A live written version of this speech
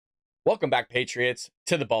Welcome back, Patriots,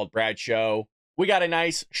 to the Bald Brad Show. We got a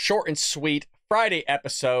nice, short and sweet Friday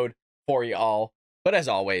episode for you all. But as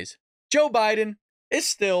always, Joe Biden is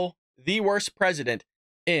still the worst president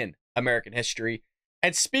in American history.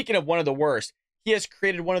 And speaking of one of the worst, he has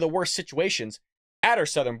created one of the worst situations at our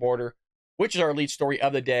southern border, which is our lead story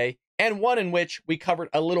of the day, and one in which we covered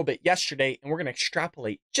a little bit yesterday, and we're going to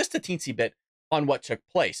extrapolate just a teensy bit on what took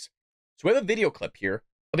place. So we have a video clip here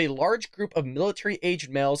of a large group of military-aged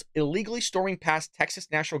males illegally storming past Texas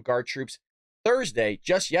National Guard troops Thursday,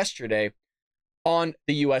 just yesterday, on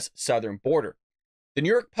the U.S. southern border. The New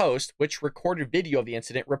York Post, which recorded video of the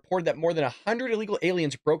incident, reported that more than 100 illegal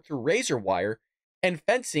aliens broke through razor wire and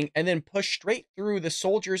fencing and then pushed straight through the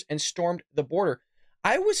soldiers and stormed the border.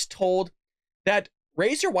 I was told that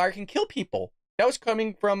razor wire can kill people. That was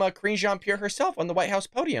coming from Karine Jean-Pierre herself on the White House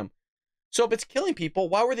podium. So if it's killing people,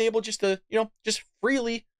 why were they able just to, just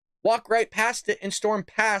freely walk right past it and storm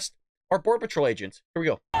past our Border Patrol agents? Here we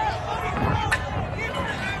go.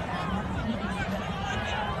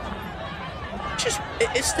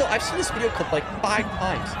 It's still, I've seen this video clip like 5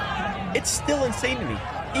 times. It's still insane to me.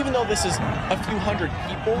 Even though this is a few hundred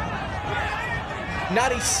people,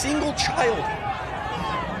 not a single child.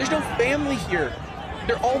 There's no family here.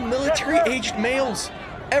 They're all military-aged males.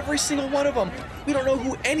 Every single one of them. We don't know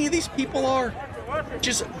who any of these people are.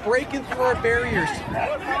 Just breaking through our barriers.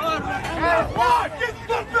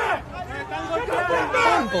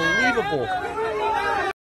 Unbelievable.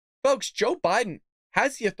 Folks, Joe Biden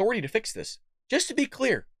has the authority to fix this. Just to be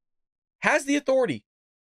clear, has the authority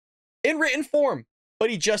in written form, but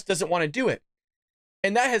he just doesn't want to do it.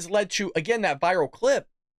 And that has led to, again, that viral clip.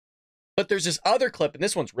 But there's this other clip, and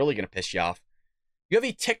this one's really going to piss you off. You have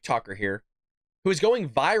a TikToker here who is going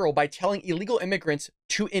viral by telling illegal immigrants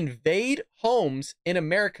to invade homes in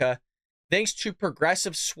America thanks to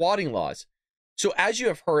progressive swatting laws. So as you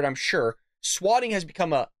have heard, I'm sure, swatting has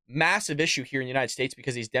become a massive issue here in the United States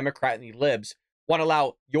because these Democrat and the libs want to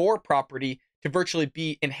allow your property to virtually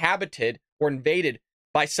be inhabited or invaded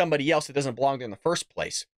by somebody else that doesn't belong there in the first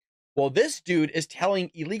place. Well, this dude is telling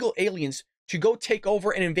illegal aliens to go take over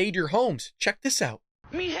and invade your homes. Check this out.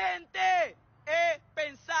 Mi gente, he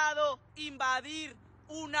pensado invadir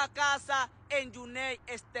una casa en United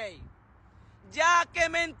States, ya que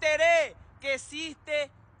me enteré que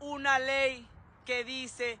existe una ley que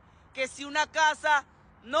dice que si una casa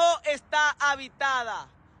no está habitada,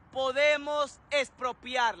 podemos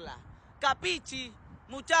expropiarla. Capichi,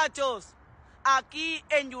 muchachos, aquí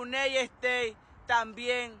en United States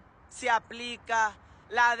también se aplica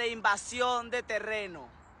la de invasión de terreno.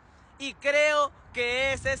 Y creo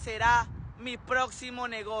que ese será mi próximo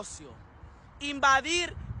negocio.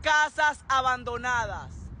 Invadir casas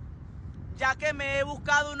abandonadas. Ya que me he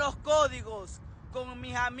buscado unos códigos con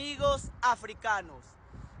mis amigos africanos.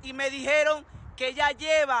 Y me dijeron que ya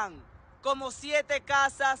llevan como 7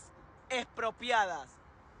 casas expropiadas.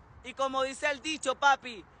 Y como dice el dicho,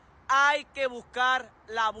 papi, hay que buscar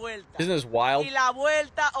la vuelta. Isn't this wild? Y la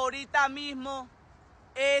vuelta ahorita mismo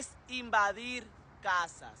es invadir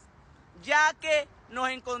casas, ya que nos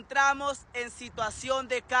encontramos en situación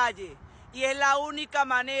de calle y es la única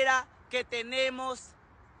manera que tenemos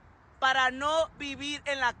para no vivir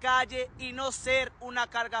en la calle y no ser una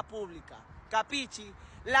carga pública. Capichi,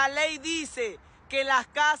 la ley dice que las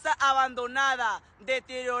casas abandonadas,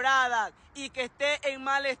 deterioradas y que esté en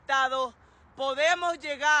mal estado, podemos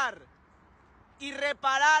llegar y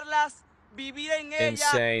repararlas, vivir en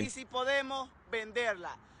ellas y si podemos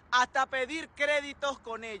venderla, hasta pedir créditos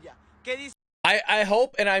con ella. ¿Qué dice? I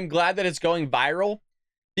hope and I'm glad that it's going viral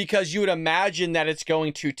because you would imagine that it's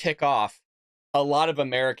going to tick off a lot of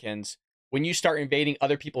Americans when you start invading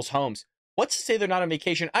other people's homes. What's to say they're not on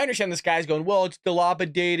vacation? I understand this guy's going, well, it's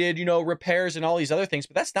dilapidated, repairs and all these other things,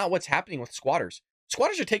 but that's not what's happening with squatters.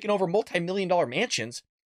 Squatters are taking over multi-million-dollar mansions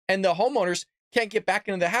and the homeowners can't get back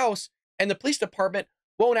into the house and the police department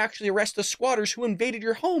won't actually arrest the squatters who invaded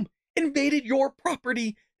your home, invaded your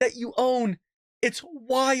property that you own. It's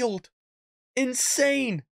wild,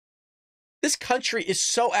 insane. This country is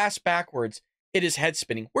so ass backwards. It is head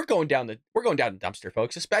spinning. We're going down the dumpster,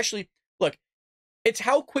 folks. Especially, look, it's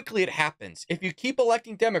how quickly it happens. If you keep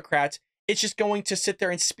electing Democrats, it's just going to sit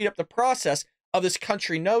there and speed up the process of this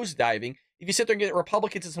country nosediving. If you sit there and get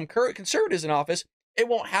Republicans and some conservatives in office, it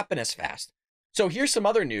won't happen as fast. So here's some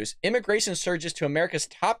other news. Immigration surges to America's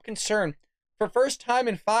top concern for first time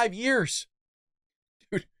in 5 years.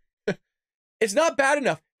 Dude, it's not bad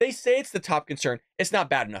enough. They say it's the top concern. It's not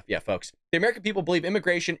bad enough yet, folks. The American people believe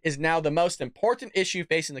immigration is now the most important issue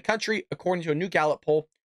facing the country, according to a new Gallup poll,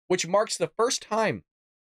 which marks the first time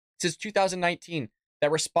since 2019 that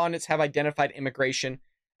respondents have identified immigration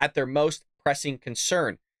at their most pressing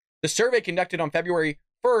concern. The survey conducted on February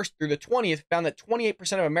 1st through the 20th found that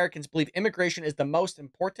 28% of Americans believe immigration is the most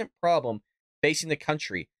important problem facing the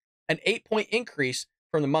country, an 8-point increase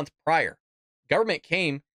from the month prior. Government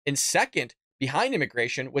came in second behind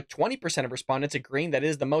immigration, with 20% of respondents agreeing that it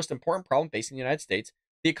is the most important problem facing the United States.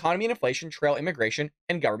 The economy and inflation trail immigration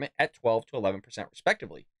and government at 12 to 11%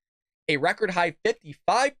 respectively. A record high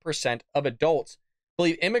 55% of adults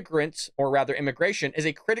believe immigration is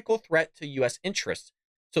a critical threat to U.S. interests.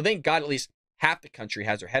 So thank God at least half the country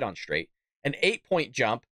has their head on straight. An 8-point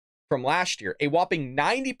jump from last year. A whopping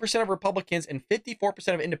 90% of Republicans and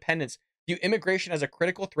 54% of independents view immigration as a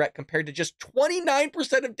critical threat compared to just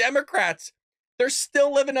 29% of Democrats. They're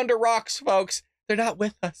still living under rocks, folks. They're not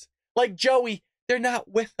with us. Like Joey, they're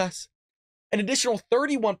not with us. An additional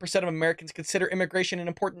 31% of Americans consider immigration an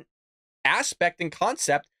important aspect and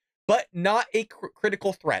concept, but not a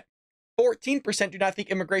critical threat. 14% do not think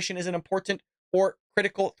immigration is an important or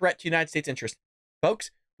critical threat to United States interests.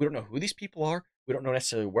 Folks, we don't know who these people are. We don't know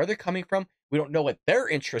necessarily where they're coming from. We don't know what their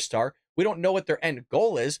interests are. We don't know what their end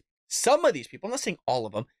goal is. Some of these people, I'm not saying all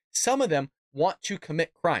of them, some of them want to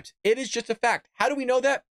commit crimes. It is just a fact. How do we know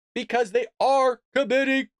that? Because they are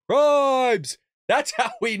committing crimes. That's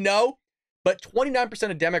how we know. But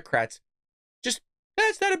 29% of Democrats,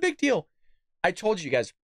 it's not a big deal. I told you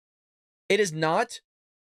guys, it is not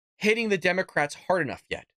hitting the Democrats hard enough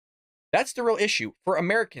yet. That's the real issue. For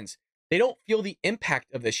Americans, they don't feel the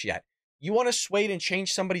impact of this yet. You want to sway and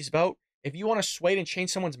change somebody's vote? If you want to sway and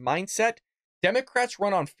change someone's mindset, Democrats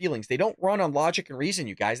run on feelings. They don't run on logic and reason,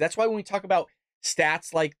 you guys. That's why when we talk about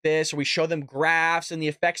stats like this, or we show them graphs and the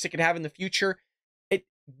effects it could have in the future,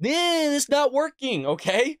 it's not working,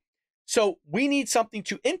 okay? So we need something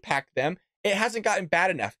to impact them. It hasn't gotten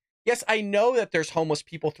bad enough. Yes, I know that there's homeless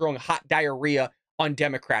people throwing hot diarrhea on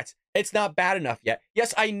Democrats. It's not bad enough yet.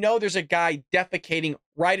 Yes, I know there's a guy defecating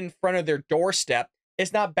right in front of their doorstep.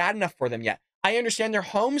 It's not bad enough for them yet. I understand their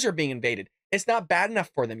homes are being invaded. It's not bad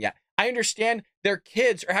enough for them yet. I understand their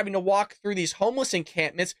kids are having to walk through these homeless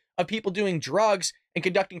encampments of people doing drugs and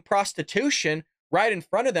conducting prostitution right in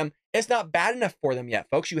front of them. It's not bad enough for them yet,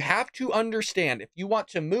 folks. You have to understand, if you want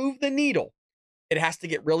to move the needle, it has to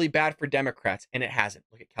get really bad for Democrats, and it hasn't.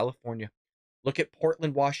 Look at California. Look at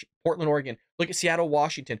Portland, Oregon. Look at Seattle,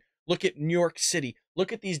 Washington. Look at New York City.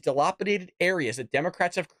 Look at these dilapidated areas that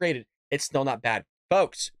Democrats have created. It's still not bad.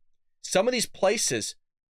 Folks, some of these places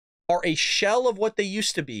are a shell of what they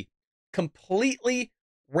used to be, completely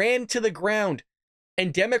ran to the ground,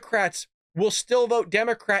 and Democrats will still vote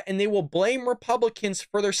Democrat, and they will blame Republicans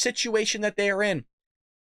for their situation that they are in.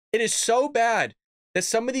 It is so bad that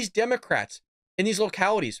some of these Democrats in these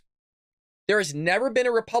localities, there has never been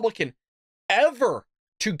a Republican ever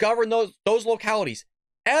to govern those localities,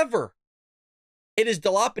 ever. It is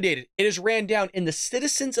dilapidated. It is ran down, and the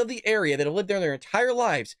citizens of the area that have lived there their entire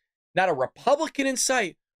lives, not a Republican in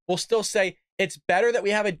sight, will still say it's better that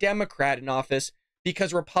we have a Democrat in office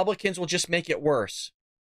because Republicans will just make it worse.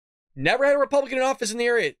 Never had a Republican in office in the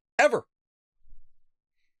area, ever.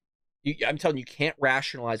 I'm telling you, you can't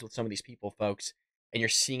rationalize with some of these people, folks, and you're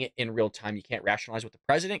seeing it in real time. You can't rationalize with the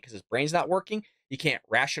president because his brain's not working. You can't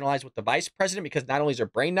rationalize with the vice president because not only is her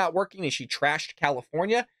brain not working and she trashed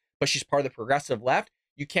California, but she's part of the progressive left.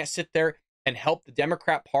 You can't sit there and help the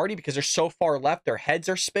Democrat Party because they're so far left, their heads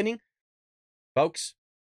are spinning. Folks,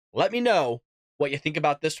 let me know what you think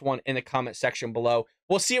about this one in the comment section below.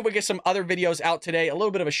 We'll see if we get some other videos out today. A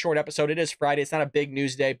little bit of a short episode. It is Friday. It's not a big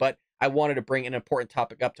news day, but I wanted to bring an important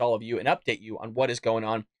topic up to all of you and update you on what is going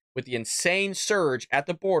on with the insane surge at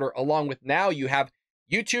the border, along with now you have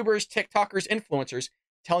YouTubers, TikTokers, influencers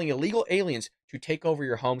telling illegal aliens to take over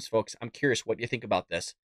your homes, folks. I'm curious what you think about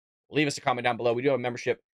this. Leave us a comment down below. We do have a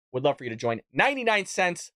membership. Would love for you to join. 99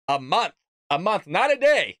 cents a month, not a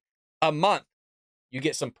day, a month. You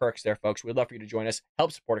get some perks there, folks. We'd love for you to join us.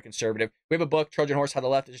 Help support a conservative. We have a book, Trojan Horse, How the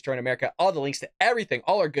Left is Destroying America. All the links to everything,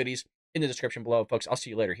 all our goodies in the description below, folks. I'll see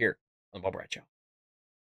you later here on the Bob Brat Show.